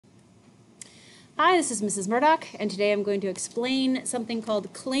Hi, this is Mrs. Murdock, and today I'm going to explain something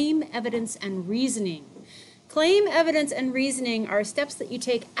called claim, evidence, and reasoning. Claim, evidence, and reasoning are steps that you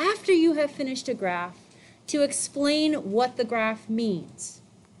take after you have finished a graph to explain what the graph means.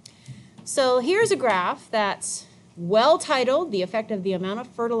 So here's a graph that's well titled, the effect of the amount of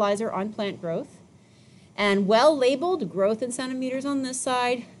fertilizer on plant growth, and well labeled, growth in centimeters on this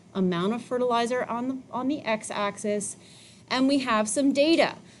side, amount of fertilizer on the x-axis, and we have some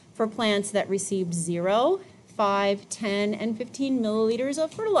data for plants that received 0, 5, 10, and 15 milliliters of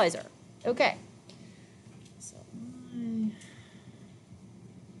fertilizer. Okay. So,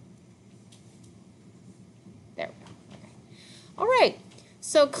 there we go. Okay. All right.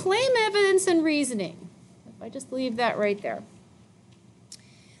 So claim, evidence, and reasoning. If I just leave that right there.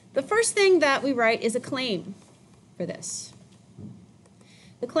 The first thing that we write is a claim for this.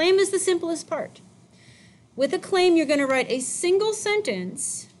 The claim is the simplest part. With a claim, you're going to write a single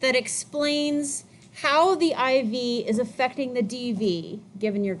sentence that explains how the IV is affecting the DV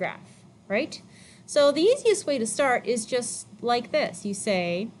given your graph, right? So the easiest way to start is just like this. You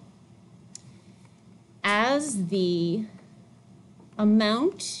say, as the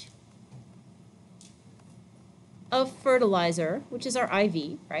amount of fertilizer, which is our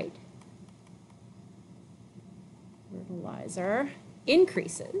IV, right? Fertilizer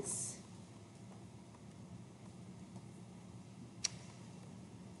increases,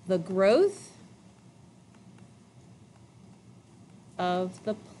 the growth of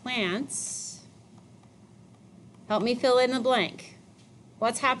the plants. Help me fill in the blank.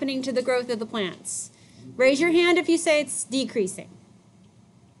 What's happening to the growth of the plants? Raise your hand if you say it's decreasing.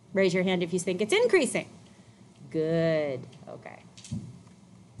 Raise your hand if you think it's increasing. Good. Okay.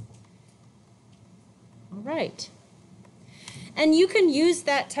 All right. And you can use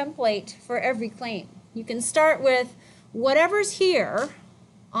that template for every claim. You can start with whatever's here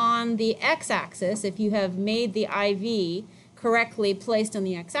on the x-axis. If you have made the IV correctly placed on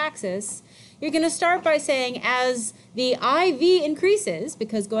the x-axis, you're going to start by saying as the IV increases,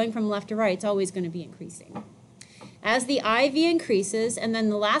 because going from left to right is always going to be increasing. As the IV increases, and then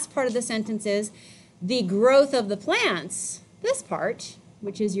the last part of the sentence is the growth of the plants, this part,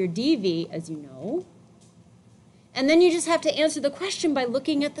 which is your DV, as you know. And then you just have to answer the question by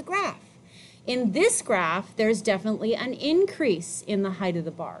looking at the graph. In this graph, there's definitely an increase in the height of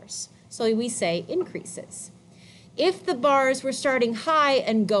the bars. So we say increases. If the bars were starting high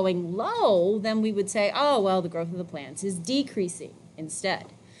and going low, then we would say, oh, well, the growth of the plants is decreasing instead.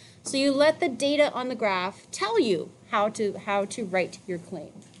 So you let the data on the graph tell you how to write your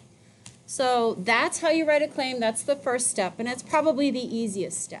claim. So that's how you write a claim. That's the first step, and it's probably the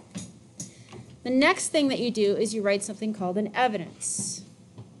easiest step. The next thing that you do is you write something called an evidence.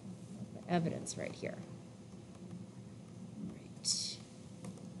 Evidence right here. Right.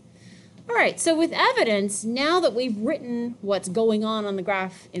 All right, so with evidence, now that we've written what's going on the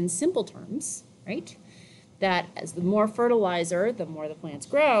graph in simple terms, right, that as the more fertilizer, the more the plants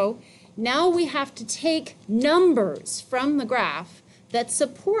grow, now we have to take numbers from the graph that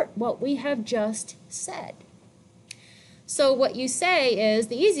support what we have just said. So what you say is,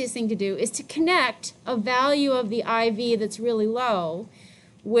 the easiest thing to do is to connect a value of the IV that's really low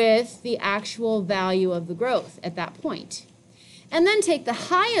with the actual value of the growth at that point. And then take the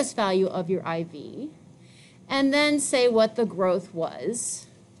highest value of your IV and then say what the growth was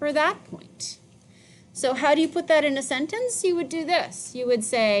for that point. So how do you put that in a sentence? You would do this. You would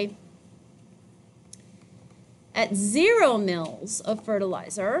say, at 0 mils of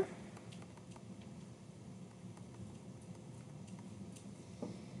fertilizer,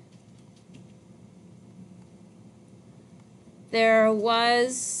 there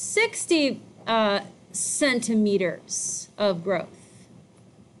was 60 centimeters of growth.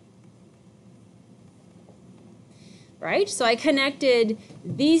 Right? So I connected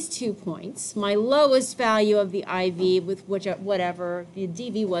these 2 points, my lowest value of the IV with whatever the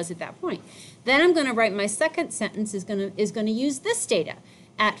DV was at that point. Then I'm going to write my second sentence is going to use this data.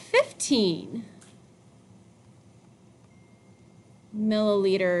 At 15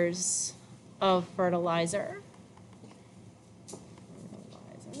 milliliters of fertilizer,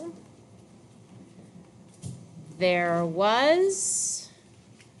 there was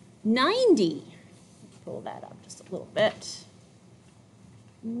 90, pull that up just a little bit,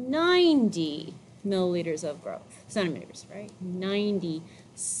 90 milliliters of growth, centimeters, right? 90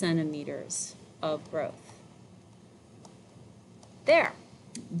 centimeters of growth. There.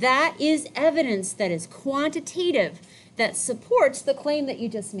 That is evidence that is quantitative, that supports the claim that you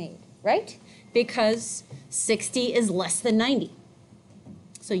just made, right? Because 60 is less than 90.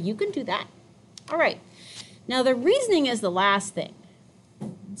 So you can do that. All right. Now the reasoning is the last thing.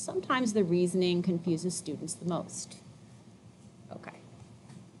 And sometimes the reasoning confuses students the most. Okay.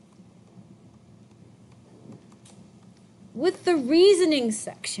 With the reasoning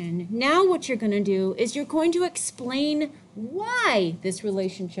section, now what you're going to do is you're going to explain why this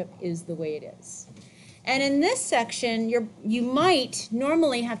relationship is the way it is. And in this section, you might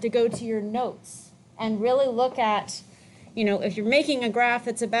normally have to go to your notes and really look at, you know, if you're making a graph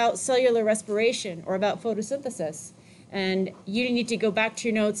that's about cellular respiration or about photosynthesis, and you need to go back to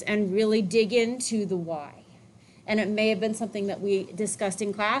your notes and really dig into the why. And it may have been something that we discussed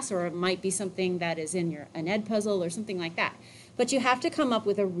in class, or it might be something that is in an ed puzzle or something like that. But you have to come up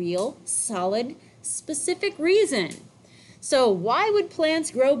with a real, solid, specific reason. So why would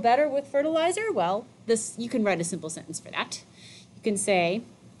plants grow better with fertilizer? Well, you can write a simple sentence for that. You can say,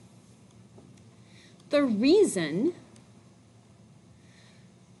 the reason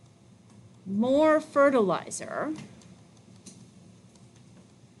more fertilizer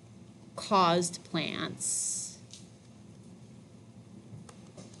caused plants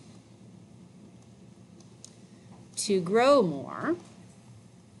to grow more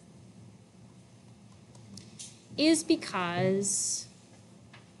is because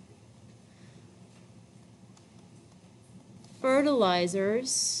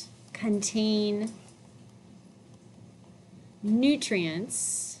fertilizers contain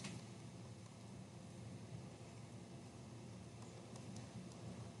nutrients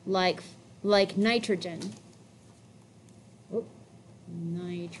like nitrogen,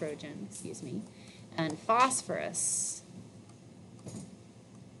 excuse me, and phosphorus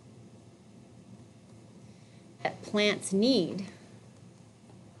that plants need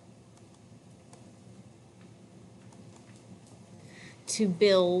to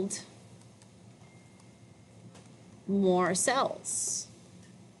build more cells.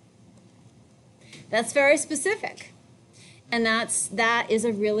 That's very specific. And that is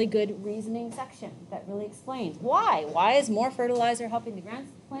a really good reasoning section that really explains why. Why is more fertilizer helping the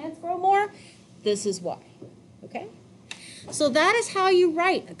plants grow more? This is why, okay? So that is how you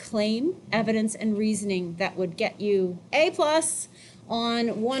write a claim, evidence, and reasoning that would get you A+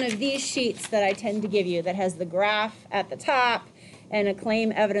 on one of these sheets that I tend to give you that has the graph at the top and a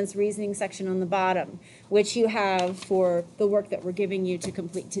claim, evidence, reasoning section on the bottom, which you have for the work that we're giving you to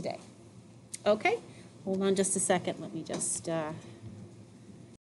complete today. Okay? Hold on just a second. Let me just